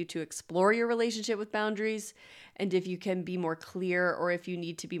invite you to explore your relationship with boundaries, and if you can be more clear or if you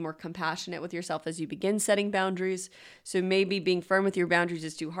need to be more compassionate with yourself as you begin setting boundaries. So maybe being firm with your boundaries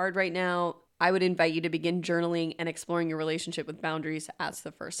is too hard right now. I would invite you to begin journaling and exploring your relationship with boundaries as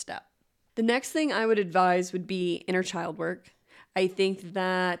the first step. The next thing I would advise would be inner child work. I think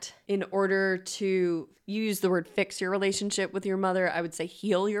that in order to use the word fix your relationship with your mother, I would say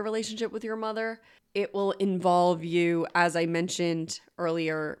heal your relationship with your mother. It will involve you, as I mentioned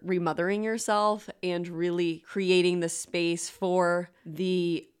earlier, remothering yourself and really creating the space for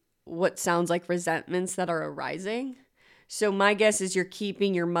the what sounds like resentments that are arising. So my guess is you're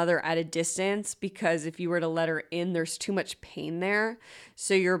keeping your mother at a distance because if you were to let her in, there's too much pain there.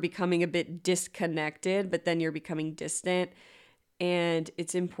 So you're becoming a bit disconnected, but then you're becoming distant. And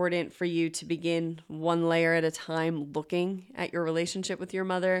it's important for you to begin one layer at a time looking at your relationship with your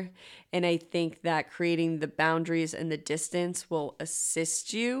mother. And I think that creating the boundaries and the distance will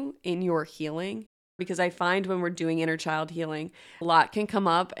assist you in your healing. Because I find when we're doing inner child healing, a lot can come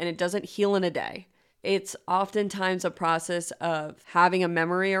up and it doesn't heal in a day. It's oftentimes a process of having a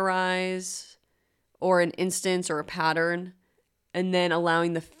memory arise or an instance or a pattern, and then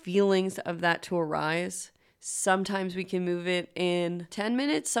allowing the feelings of that to arise. Sometimes we can move it in 10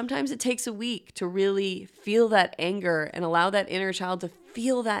 minutes. Sometimes it takes a week to really feel that anger and allow that inner child to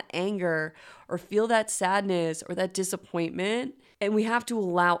feel that anger or feel that sadness or that disappointment. And we have to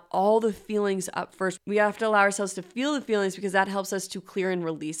allow all the feelings up first. We have to allow ourselves to feel the feelings because that helps us to clear and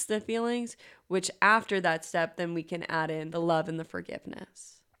release the feelings, which after that step, then we can add in the love and the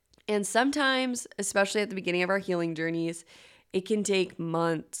forgiveness. And sometimes, especially at the beginning of our healing journeys, it can take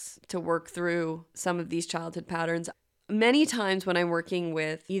months to work through some of these childhood patterns. Many times when I'm working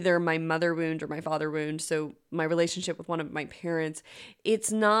with either my mother wound or my father wound, so my relationship with one of my parents,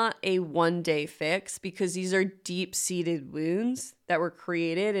 it's not a one-day fix because these are deep-seated wounds that were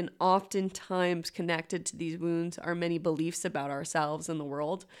created, and oftentimes connected to these wounds are many beliefs about ourselves and the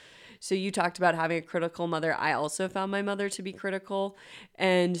world. So you talked about having a critical mother. I also found my mother to be critical.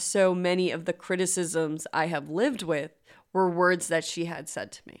 And so many of the criticisms I have lived with were words that she had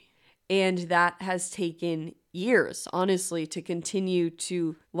said to me. And that has taken years, honestly, to continue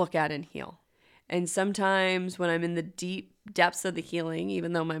to look at and heal. And sometimes when I'm in the deep depths of the healing,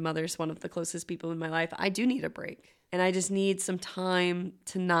 even though my mother's one of the closest people in my life, I do need a break. And I just need some time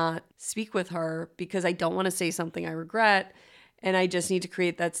to not speak with her because I don't want to say something I regret. And I just need to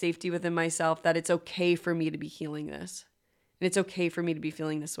create that safety within myself that it's okay for me to be healing this. And it's okay for me to be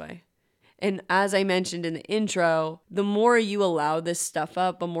feeling this way. And as I mentioned in the intro, the more you allow this stuff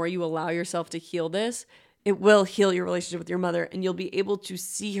up, the more you allow yourself to heal this, it will heal your relationship with your mother, and you'll be able to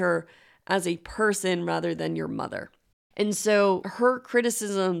see her as a person rather than your mother. And so her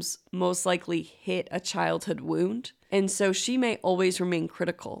criticisms most likely hit a childhood wound. And so she may always remain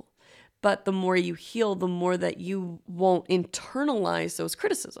critical. But the more you heal, the more that you won't internalize those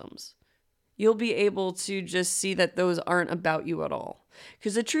criticisms. You'll be able to just see that those aren't about you at all.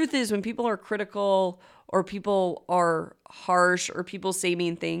 Because the truth is, when people are critical or people are harsh or people say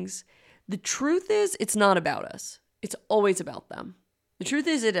mean things, the truth is it's not about us. It's always about them. The truth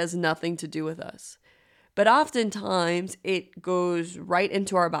is it has nothing to do with us. But oftentimes it goes right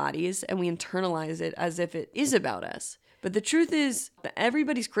into our bodies and we internalize it as if it is about us. But the truth is that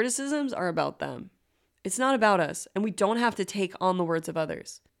everybody's criticisms are about them. It's not about us, and we don't have to take on the words of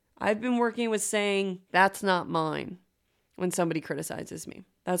others. I've been working with saying, that's not mine, when somebody criticizes me.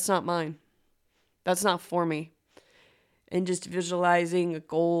 That's not mine. That's not for me. And just visualizing a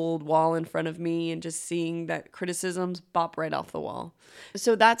gold wall in front of me and just seeing that criticisms bop right off the wall.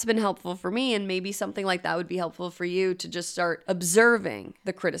 So that's been helpful for me, and maybe something like that would be helpful for you to just start observing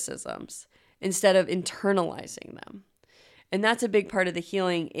the criticisms instead of internalizing them. And that's a big part of the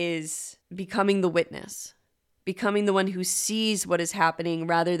healing, is becoming the witness, becoming the one who sees what is happening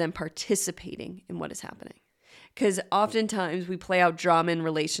rather than participating in what is happening. Because oftentimes we play out drama in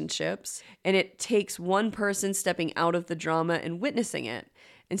relationships, and it takes one person stepping out of the drama and witnessing it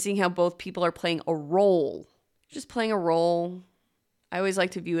and seeing how both people are playing a role. Just playing a role. I always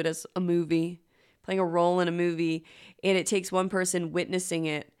like to view it as a movie, playing a role in a movie, and it takes one person witnessing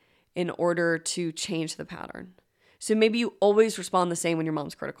it in order to change the pattern. So maybe you always respond the same when your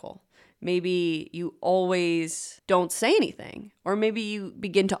mom's critical. Maybe you always don't say anything, or maybe you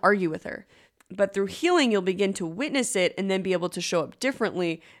begin to argue with her. But through healing, you'll begin to witness it and then be able to show up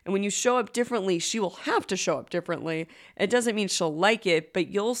differently. And when you show up differently, she will have to show up differently. It doesn't mean she'll like it, but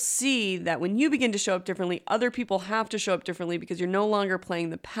you'll see that when you begin to show up differently, other people have to show up differently because you're no longer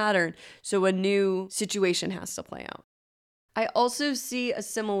playing the pattern. So a new situation has to play out. I also see a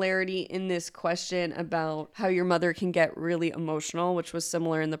similarity in this question about how your mother can get really emotional, which was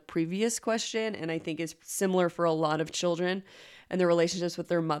similar in the previous question, and I think is similar for a lot of children and their relationships with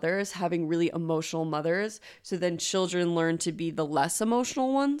their mothers, having really emotional mothers. So then children learn to be the less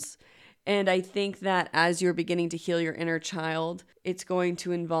emotional ones. And I think that as you're beginning to heal your inner child, it's going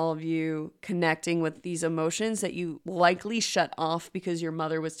to involve you connecting with these emotions that you likely shut off because your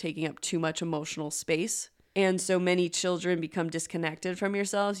mother was taking up too much emotional space. And so many children become disconnected from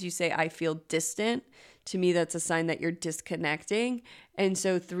yourselves. You say, I feel distant. To me, that's a sign that you're disconnecting. And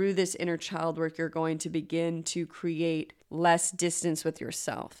so through this inner child work, you're going to begin to create less distance with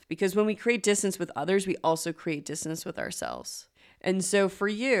yourself. Because when we create distance with others, we also create distance with ourselves. And so for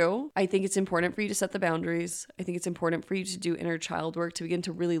you, I think it's important for you to set the boundaries. I think it's important for you to do inner child work to begin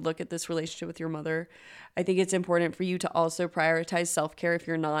to really look at this relationship with your mother. I think it's important for you to also prioritize self-care if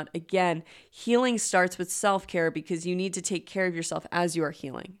you're not. Again, healing starts with self-care because you need to take care of yourself as you are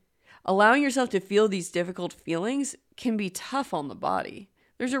healing. Allowing yourself to feel these difficult feelings can be tough on the body.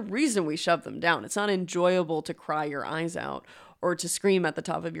 There's a reason we shove them down. It's not enjoyable to cry your eyes out or to scream at the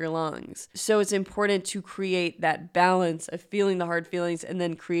top of your lungs. So it's important to create that balance of feeling the hard feelings and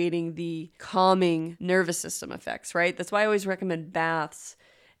then creating the calming nervous system effects, right? That's why I always recommend baths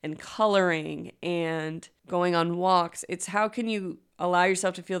and coloring and going on walks. It's how can you allow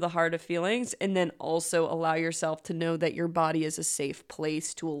yourself to feel the heart of feelings and then also allow yourself to know that your body is a safe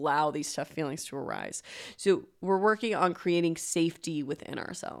place to allow these tough feelings to arise. So we're working on creating safety within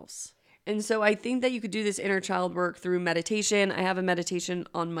ourselves. And so I think that you could do this inner child work through meditation. I have a meditation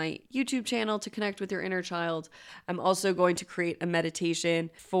on my YouTube channel to connect with your inner child. I'm also going to create a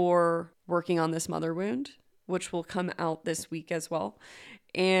meditation for working on this mother wound, which will come out this week as well.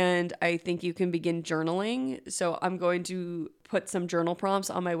 And I think you can begin journaling. So I'm going to put some journal prompts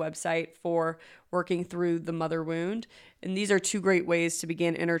on my website for working through the mother wound. And these are two great ways to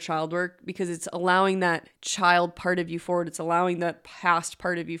begin inner child work because it's allowing that child part of you forward. It's allowing that past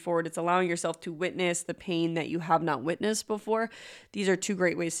part of you forward. It's allowing yourself to witness the pain that you have not witnessed before. These are two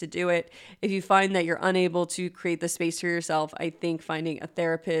great ways to do it. If you find that you're unable to create the space for yourself, I think finding a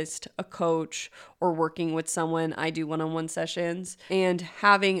therapist, a coach, or working with someone, I do one-on-one sessions, and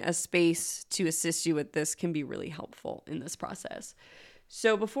having a space to assist you with this can be really helpful in this process.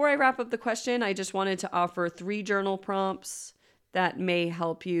 So before I wrap up the question, I just wanted to offer 3 journal prompts that may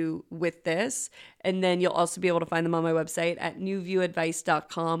help you with this. And then you'll also be able to find them on my website at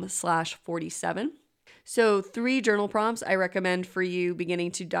newviewadvice.com/47. So 3 journal prompts I recommend for you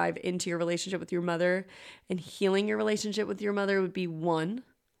beginning to dive into your relationship with your mother and healing your relationship with your mother would be 1,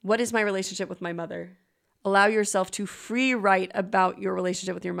 what is my relationship with my mother? Allow yourself to free write about your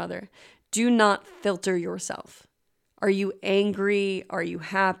relationship with your mother. Do not filter yourself. Are you angry? Are you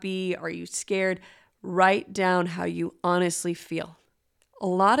happy? Are you scared? Write down how you honestly feel. A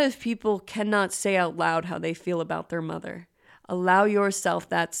lot of people cannot say out loud how they feel about their mother. Allow yourself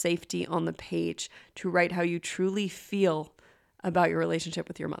that safety on the page to write how you truly feel about your relationship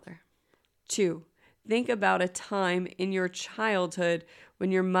with your mother. 2, think about a time in your childhood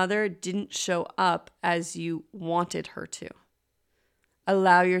when your mother didn't show up as you wanted her to.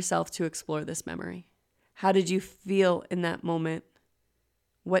 Allow yourself to explore this memory. How did you feel in that moment?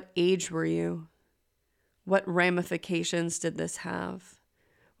 What age were you? What ramifications did this have?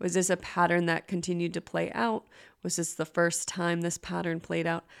 Was this a pattern that continued to play out? Was this the first time this pattern played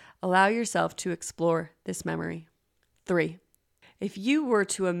out? Allow yourself to explore this memory. 3, if you were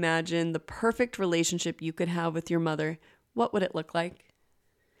to imagine the perfect relationship you could have with your mother, what would it look like?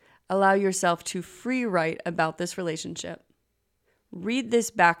 Allow yourself to free write about this relationship. Read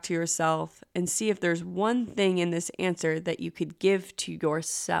this back to yourself and see if there's one thing in this answer that you could give to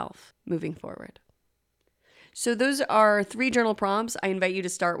yourself moving forward. So those are 3 journal prompts I invite you to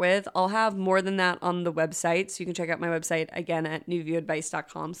start with. I'll have more than that on the website, so you can check out my website again at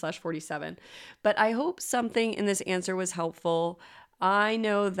newviewadvice.com/47. But I hope something in this answer was helpful. I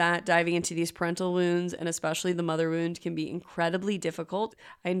know that diving into these parental wounds and especially the mother wound can be incredibly difficult.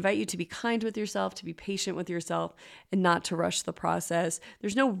 I invite you to be kind with yourself, to be patient with yourself, and not to rush the process.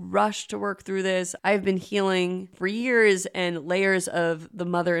 There's no rush to work through this. I've been healing for years and layers of the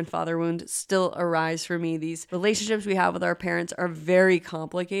mother and father wound still arise for me. These relationships we have with our parents are very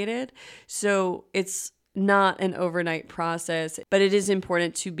complicated. So it's not an overnight process, but it is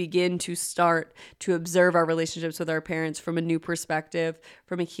important to begin to start to observe our relationships with our parents from a new perspective,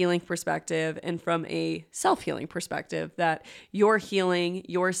 from a healing perspective, and from a self-healing perspective, that your healing,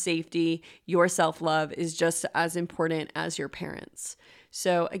 your safety, your self-love is just as important as your parents.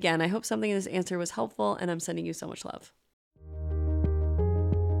 So again, I hope something in this answer was helpful, and I'm sending you so much love.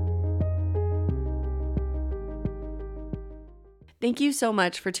 Thank you so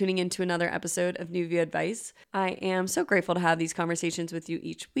much for tuning in to another episode of New View Advice. I am so grateful to have these conversations with you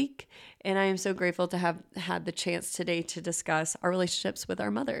each week, and I am so grateful to have had the chance today to discuss our relationships with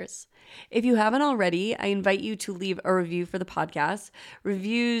our mothers. If you haven't already, I invite you to leave a review for the podcast.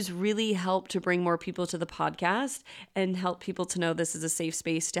 Reviews really help to bring more people to the podcast and help people to know this is a safe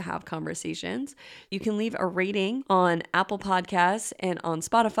space to have conversations. You can leave a rating on Apple Podcasts and on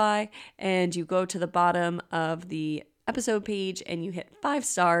Spotify, and you go to the bottom of the episode page and you hit 5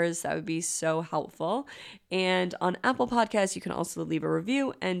 stars. That would be so helpful. And on Apple Podcasts, you can also leave a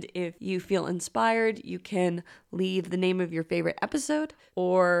review. And if you feel inspired, you can leave the name of your favorite episode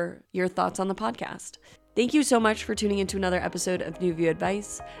or your thoughts on the podcast. Thank you so much for tuning into another episode of New View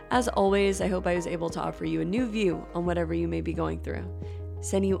Advice. As always, I hope I was able to offer you a new view on whatever you may be going through.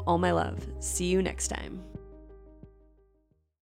 Send you all my love. See you next time.